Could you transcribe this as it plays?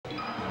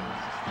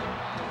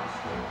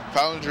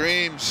Found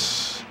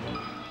Dreams.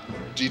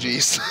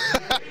 GG's.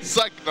 It's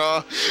like,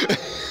 no.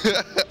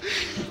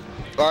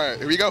 Alright,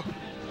 here we go.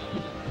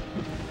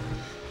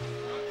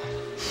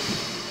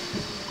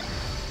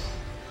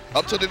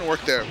 Up tilt didn't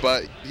work there,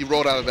 but he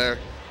rolled out of there.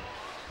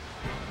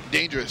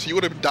 Dangerous. He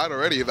would have died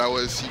already if that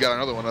was he got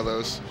another one of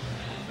those.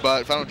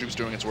 But Final Dream's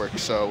doing its work,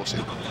 so we'll see.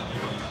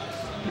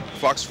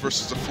 Fox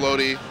versus the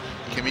floaty.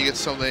 Can we get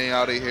something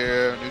out of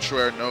here? Neutral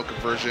air, no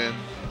conversion.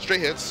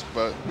 Straight hits,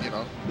 but you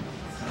know.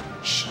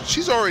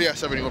 She's already at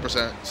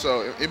 71%,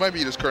 so it might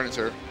be just current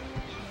here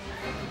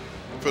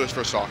for this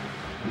first stock.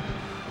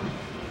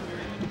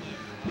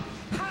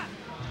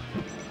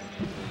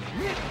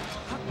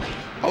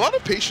 A lot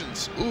of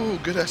patience. Ooh,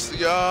 good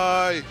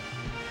SDI.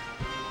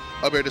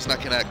 Up air does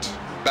not connect.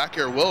 Back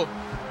air will.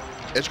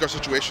 Edge guard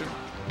situation.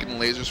 Getting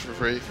lasers for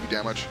free if you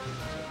damage.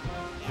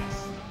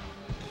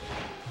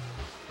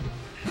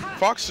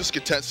 Fox just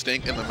gets that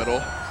stink in the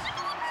middle.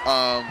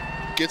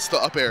 Gets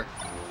the up air.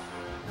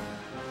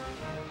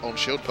 Own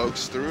shield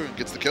pokes through and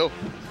gets the kill.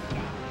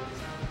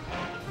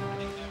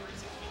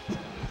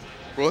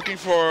 We're looking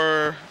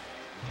for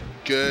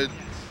good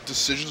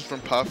decisions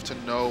from Puff to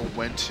know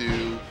when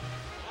to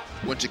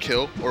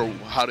kill or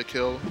how to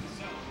kill.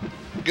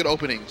 Good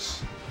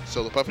openings.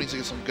 So the Puff needs to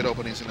get some good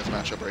openings in this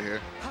matchup right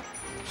here.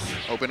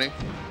 Opening.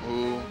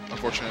 Ooh,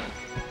 unfortunate.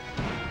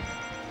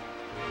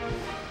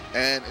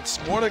 And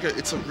it's more like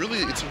it's a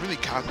really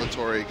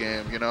calculatory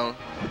game, you know,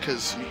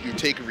 because you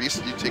take a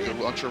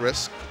bunch of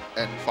risk,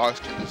 and Fox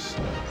can just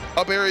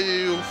up air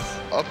you,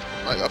 up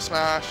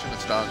smash, and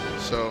it's done.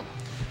 So,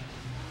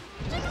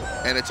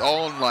 and it's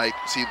all in like,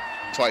 see,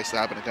 twice that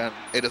happened again.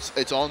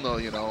 It's on the,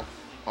 you know,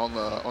 on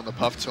the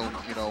Puff to,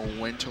 you know,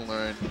 when to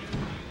learn,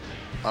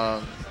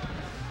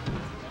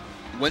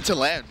 when to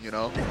land, you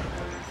know,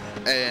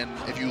 and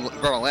if you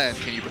gonna land,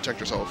 can you protect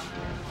yourself?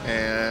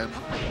 And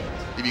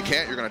if you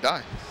can't, you're gonna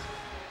die.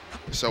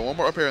 So one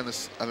more up air in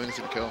this, I think it's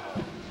gonna kill.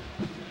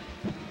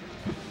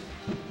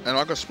 And I'm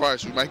not gonna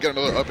surprise, we might get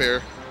another up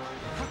air.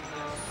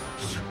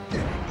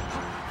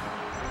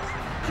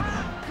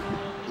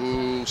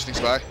 Ooh, sneaks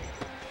by.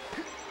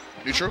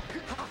 Neutral.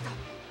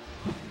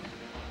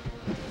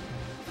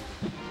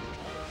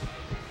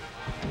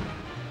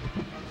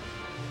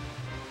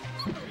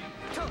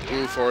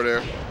 Ooh, forward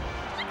air.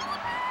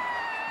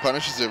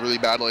 Punishes it really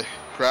badly.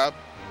 Grab,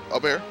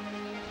 up air.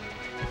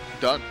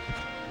 Done.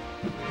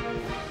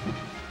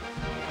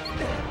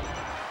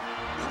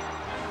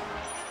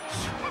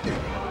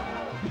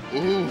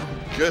 Ooh,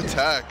 good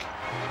attack.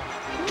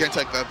 Can't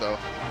take that though.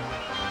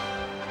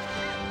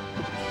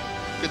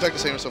 Good attack to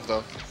save himself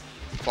though.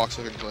 Fox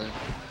looking clean.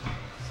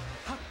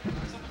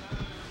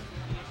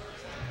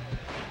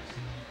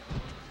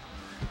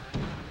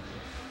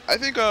 I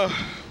think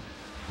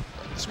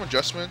some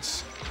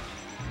adjustments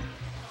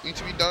need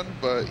to be done,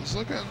 but he's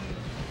looking.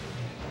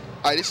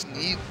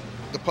 The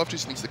Puff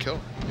just needs to kill,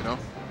 you know?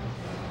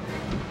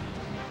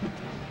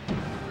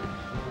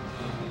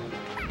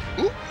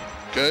 Ooh,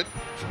 good.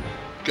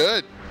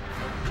 Good.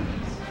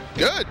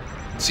 Good.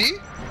 See?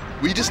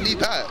 We just need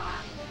that.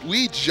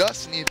 We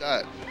just need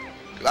that.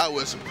 That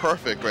was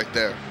perfect right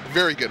there.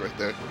 Very good right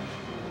there.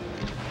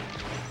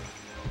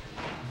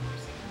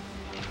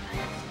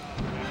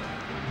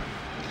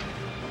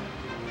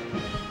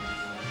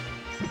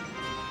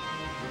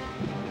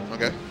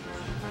 Okay.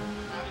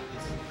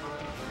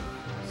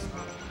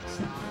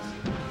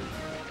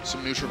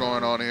 Some neutral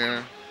going on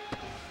here.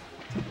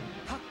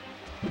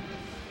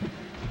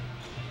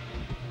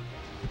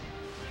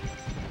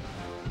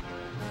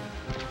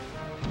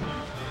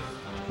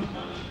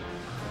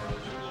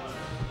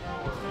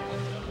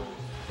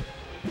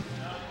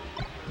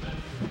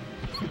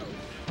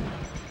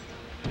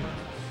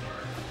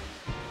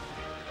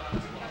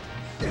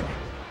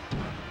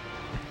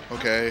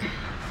 Okay.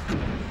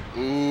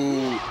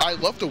 Ooh, I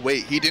love the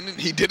wait. He didn't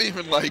immediately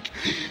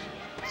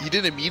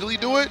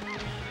do it,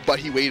 but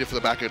he waited for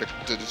the back air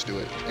to just do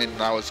it, and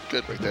that was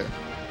good right there.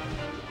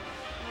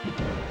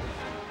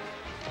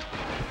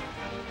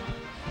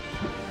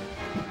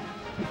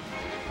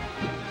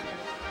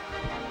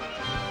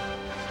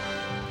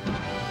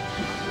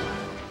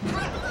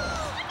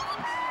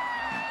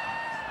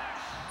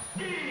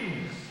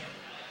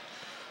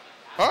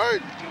 All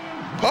right,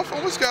 Puff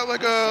almost got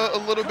like a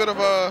little bit of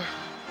a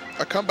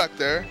comeback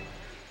there.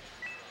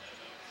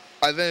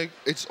 I think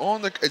it's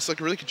like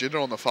really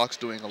contingent on the Fox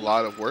doing a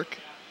lot of work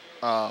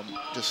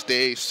to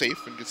stay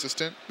safe and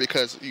consistent,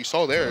 because you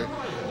saw there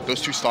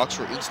those two stocks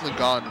were instantly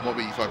gone the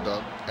moment he fucked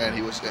up and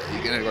he was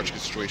in a gotcha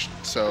situation.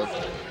 So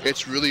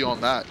it's really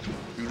on that.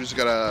 You just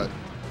gotta,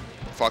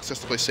 Fox has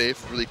to play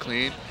safe, really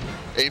clean,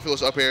 aim for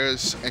those up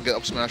airs and get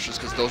up smashes,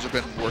 because those have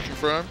been working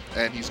for him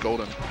and he's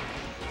golden.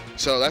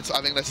 So I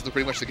think that's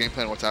pretty much the game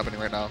plan of what's happening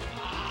right now.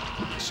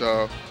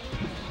 So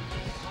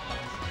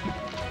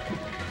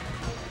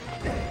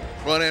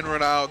run in,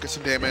 run out, get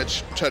some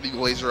damage, try to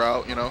laser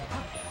out, you know.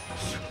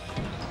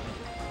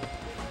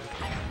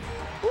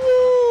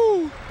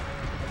 Woo!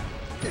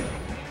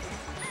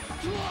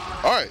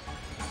 All right.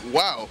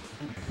 Wow.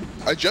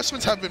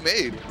 Adjustments have been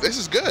made. This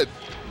is good.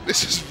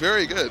 This is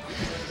very good.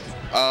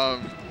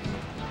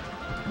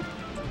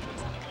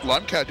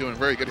 Limecat doing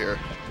very good here.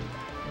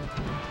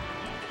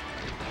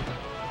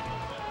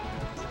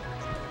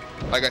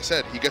 Like I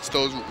said, he gets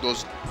those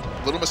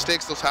little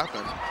mistakes. Those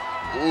happen.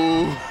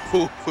 Ooh,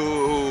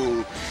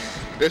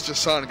 there's your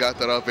son. Got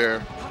that up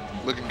there,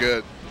 looking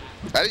good.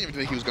 I didn't even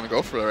think he was gonna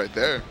go for it right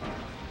there,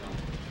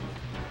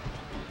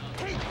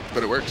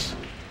 but it works.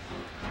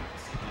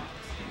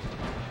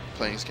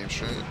 Playing his game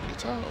straight.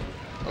 Gets out.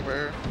 Up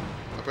air.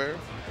 Up air.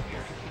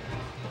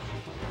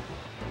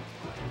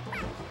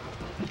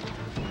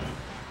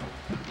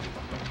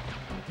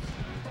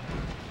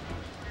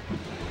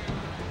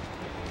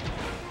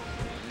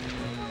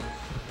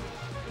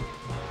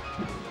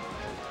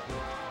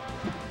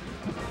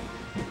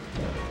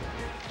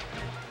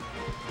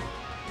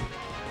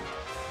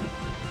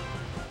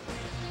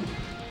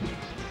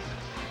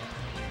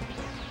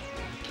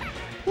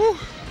 Woo.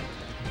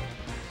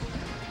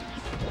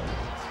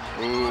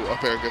 Ooh,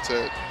 up air gets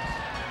it.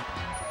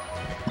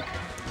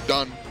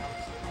 Done.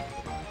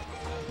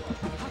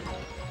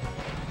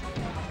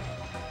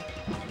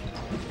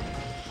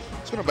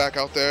 Just gonna back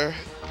out there.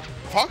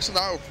 Fox is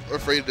not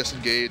afraid to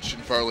disengage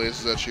and fire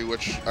lasers at you,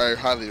 which I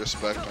highly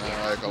respect and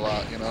I like a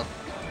lot, you know?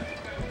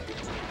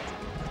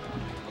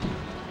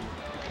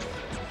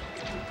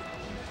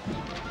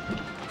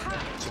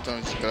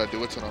 Sometimes you gotta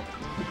do it to them.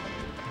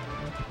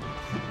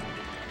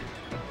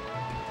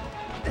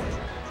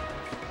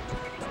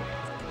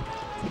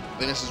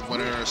 I think this is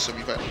winner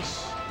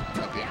semifinals.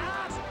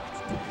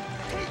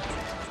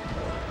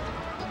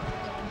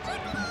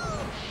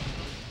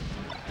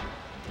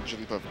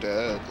 Jigglypuff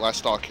dead. Last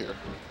stock here.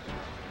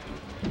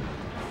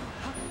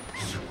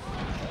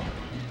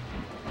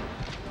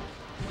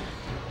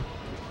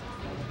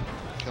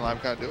 Can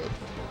Limecat do it?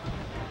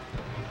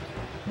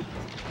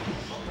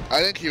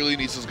 I think he really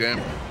needs this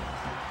game.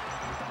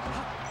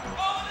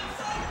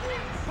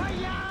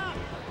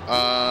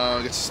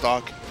 Gets a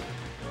stock.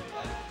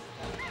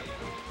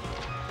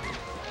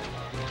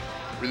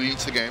 Really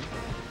needs the game.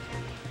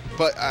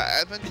 But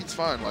I think he's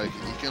fine. Like,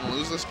 he can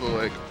lose this, but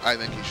like, I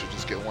think he should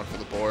just get one for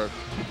the board.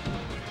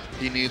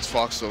 He needs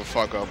Fox to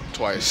fuck up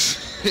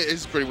twice.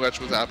 Is pretty much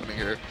what's happening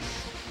here.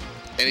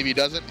 And if he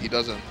doesn't, he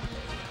doesn't.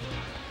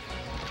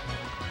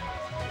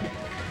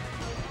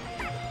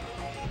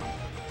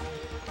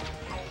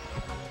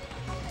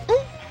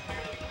 Ooh.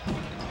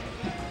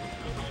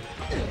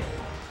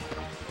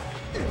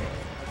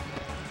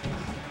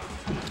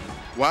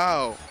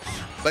 Wow.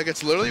 Like,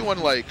 it's literally when,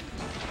 like,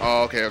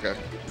 oh, okay, okay.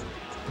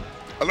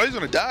 I thought he was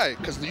gonna die,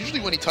 because usually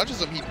when he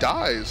touches him, he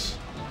dies.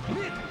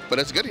 But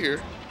it's good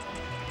here.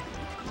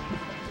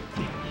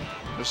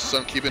 There's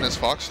some keeping his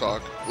Fox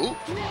stock. Ooh,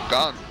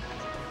 gone.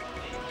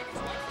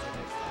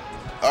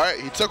 All right,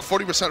 he took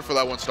 40% for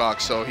that one stock,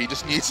 so he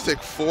just needs to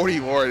take 40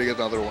 more to get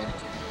another one.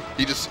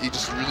 He just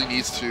really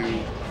needs to.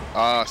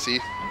 See.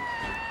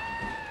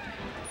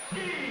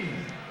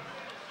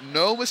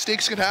 No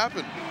mistakes can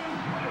happen.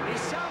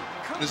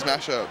 This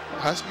matchup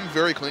has to be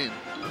very clean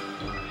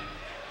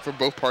for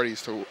both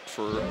parties to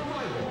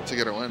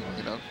get a win,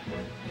 you know.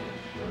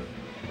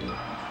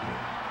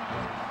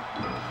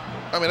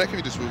 I mean, that can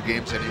be just move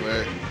games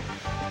anyway,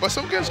 but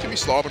some games can be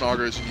slob and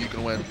augers and you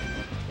can win.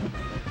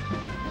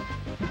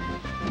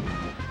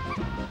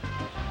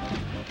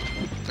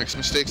 Like some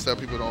mistakes that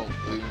people don't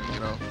really, you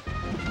know,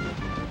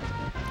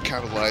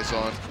 capitalize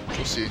on.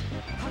 We'll see.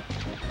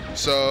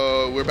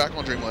 So we're back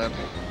on Dreamland.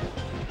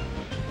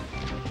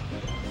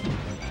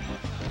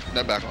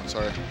 Not back on,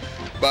 sorry,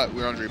 but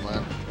we're on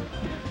Dreamland.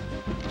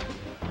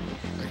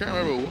 I can't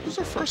remember, what was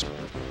our first?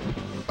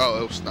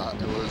 Oh, it was not.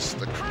 It was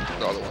the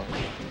other one.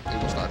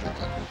 It was not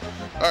Dreamland.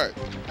 All right,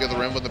 get the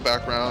rainbow in the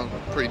background,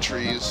 pretty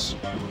trees.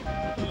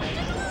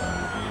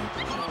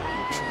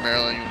 From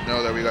Maryland, you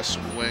know that we got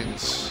some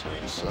wings,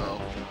 so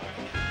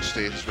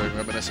stage is very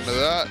reminiscent of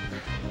that,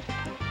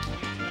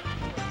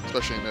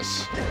 especially in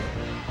this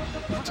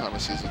time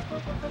of season.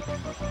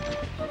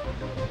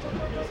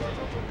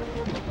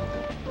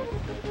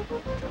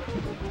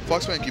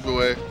 Foxman, keep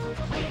away.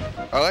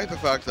 I like the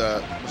fact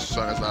that Mr.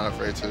 Sun is not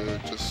afraid to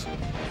just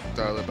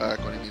dial it back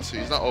when he needs to.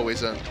 He's not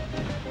always in.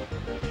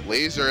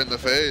 Laser in the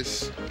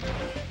face.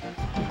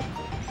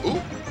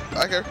 Ooh,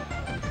 back here.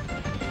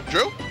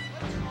 Drill.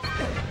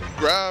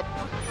 Grab.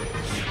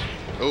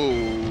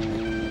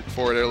 Oh,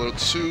 forward air a little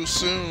too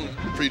soon.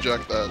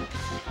 Pre-jack that.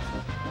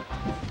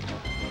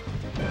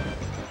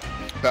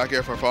 Back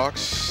air for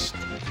Fox.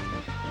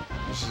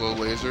 Slow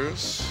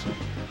lasers.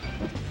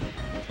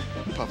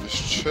 Puff is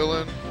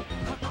chilling.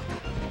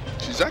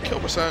 She's at kill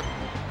percent.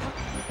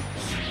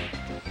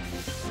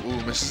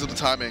 Ooh, misses the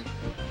timing.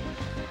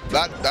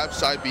 That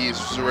side B is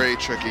very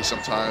tricky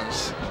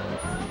sometimes.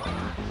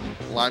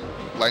 Line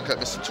cut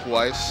missed it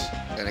twice,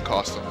 and it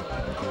cost him.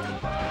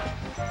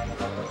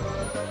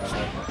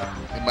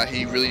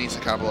 He really needs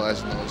to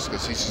capitalize on those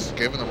because he's just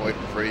giving them away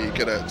for free. He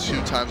could have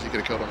 2 times he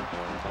could have killed him.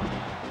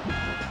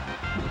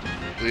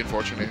 Really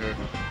unfortunate here.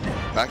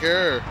 Back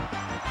air.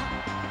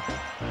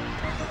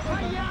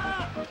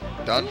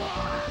 Done.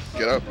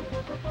 Get up.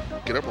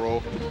 Get up,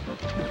 roll.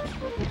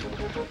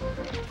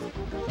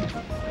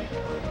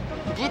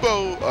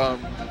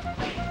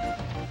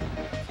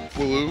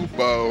 Blue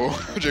bow,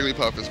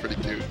 Jigglypuff is pretty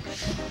cute.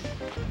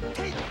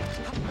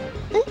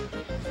 Ooh.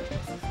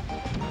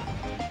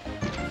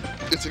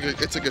 It's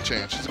a good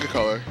change. It's a good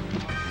color.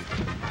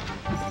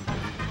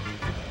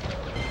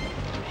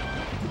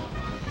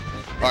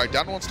 All right,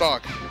 down to one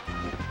stock.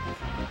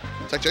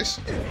 Tech chase.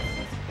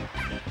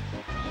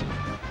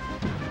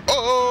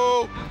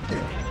 Oh!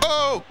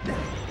 Oh!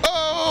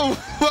 Oh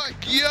my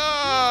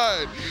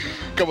God!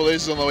 Couple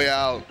lasers on the way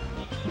out.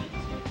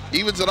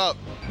 Evens it up.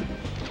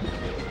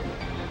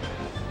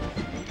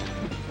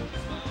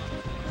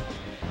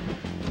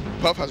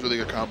 Puff has really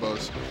good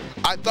combos.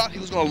 I thought he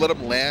was gonna let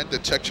him land the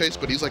tech chase,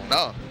 but he's like,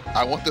 no,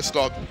 I want this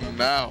stock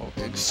now,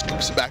 and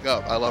scoops it back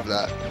up. I love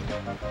that.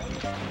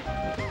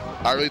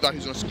 I really thought he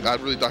was gonna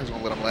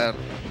let him land,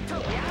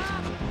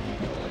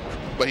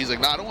 but he's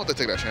like, nah, I don't want to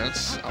take that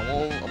chance. I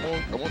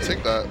won't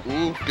take that.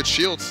 Ooh, good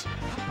shields.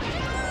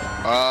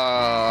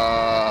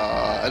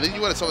 I think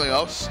you wanted something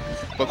else,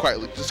 but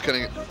quietly, just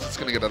gonna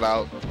get it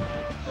out.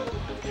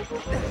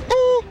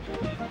 Ooh.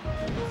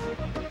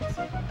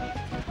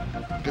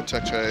 Good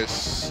tech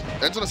chase.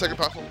 Ends on the second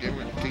platform, getting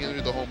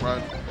into the home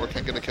run, or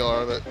can't get a kill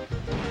out of it.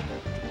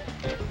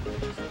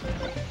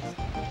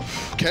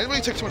 Can't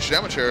really take too much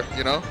damage here,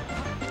 you know?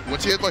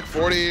 Once you hit like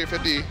 40 or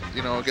 50,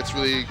 you know, it gets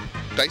really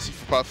dicey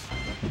for Puff.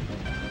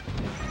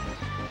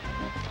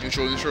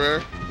 Neutral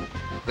air.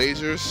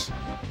 Lasers.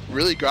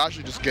 Really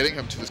gradually just getting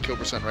him to this kill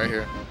percent right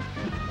here.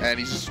 And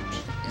he's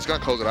gonna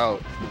close it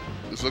out.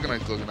 He's looking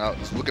at closing out.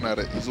 He's looking at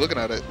it. He's looking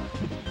at it.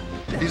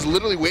 He's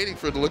literally waiting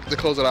for it to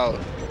close it out.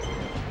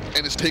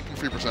 And it's taking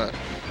 3%.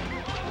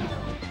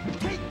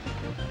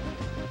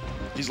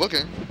 He's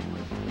looking.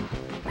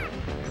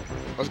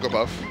 Let's go,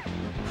 Puff.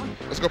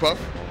 Let's go, Puff.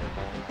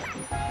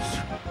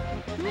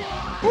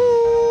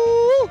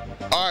 Woo!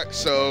 All right,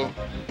 so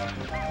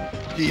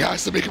he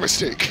has to make a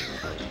mistake.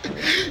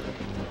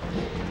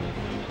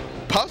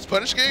 Puff's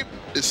punish game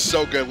is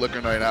so good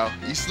looking right now.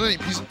 He's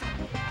as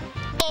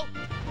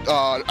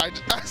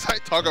I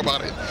talk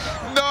about it.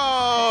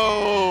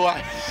 No, I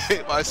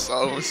hate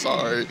myself. I'm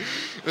sorry.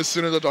 As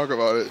soon as I talk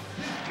about it.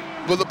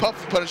 But the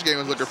Puff punish game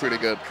was looking pretty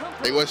good.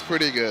 It was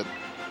pretty good.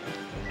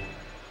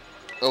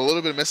 A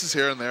little bit of misses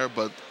here and there,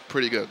 but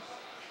pretty good.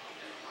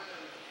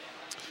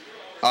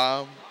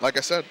 Like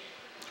I said,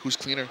 who's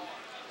cleaner?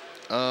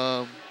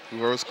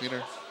 Whoever's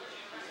cleaner.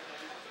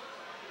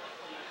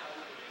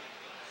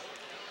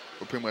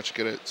 We'll pretty much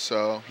get it.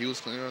 So he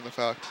was cleaner in the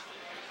fact.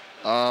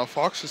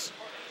 Fox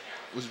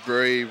was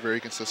very, very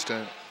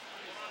consistent.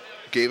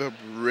 Gave up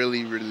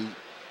really,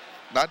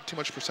 not too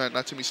much percent,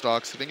 not too many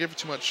stocks. He didn't give it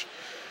too much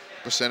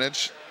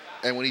percentage.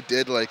 And when he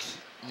did, like,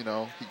 you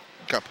know, he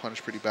got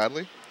punished pretty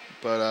badly.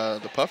 But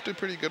the Puff did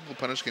pretty good with the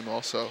punish game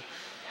also.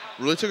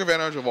 Really took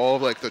advantage of all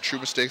of like the true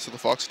mistakes that the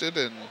Fox did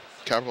and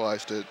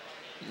capitalized it.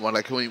 When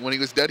he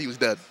was dead, he was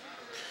dead.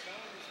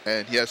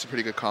 And he had some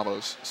pretty good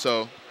combos.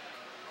 So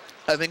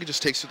I think it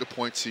just takes you to the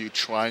point to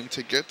trying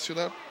to get to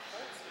that,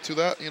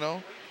 you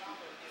know,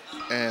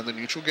 and the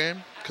neutral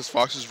game, because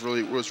Fox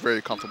was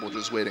very comfortable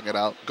just waiting it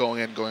out, going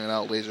in, going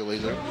out, laser.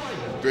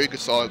 Very good,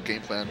 solid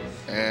game plan,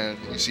 and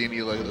you see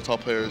any like the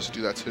top players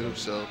do that too.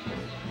 So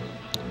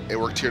it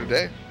worked here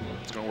today.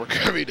 It's gonna work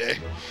every day.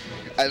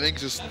 I think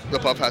just the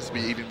Puff has to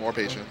be even more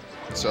patient.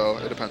 So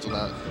it depends on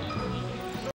that.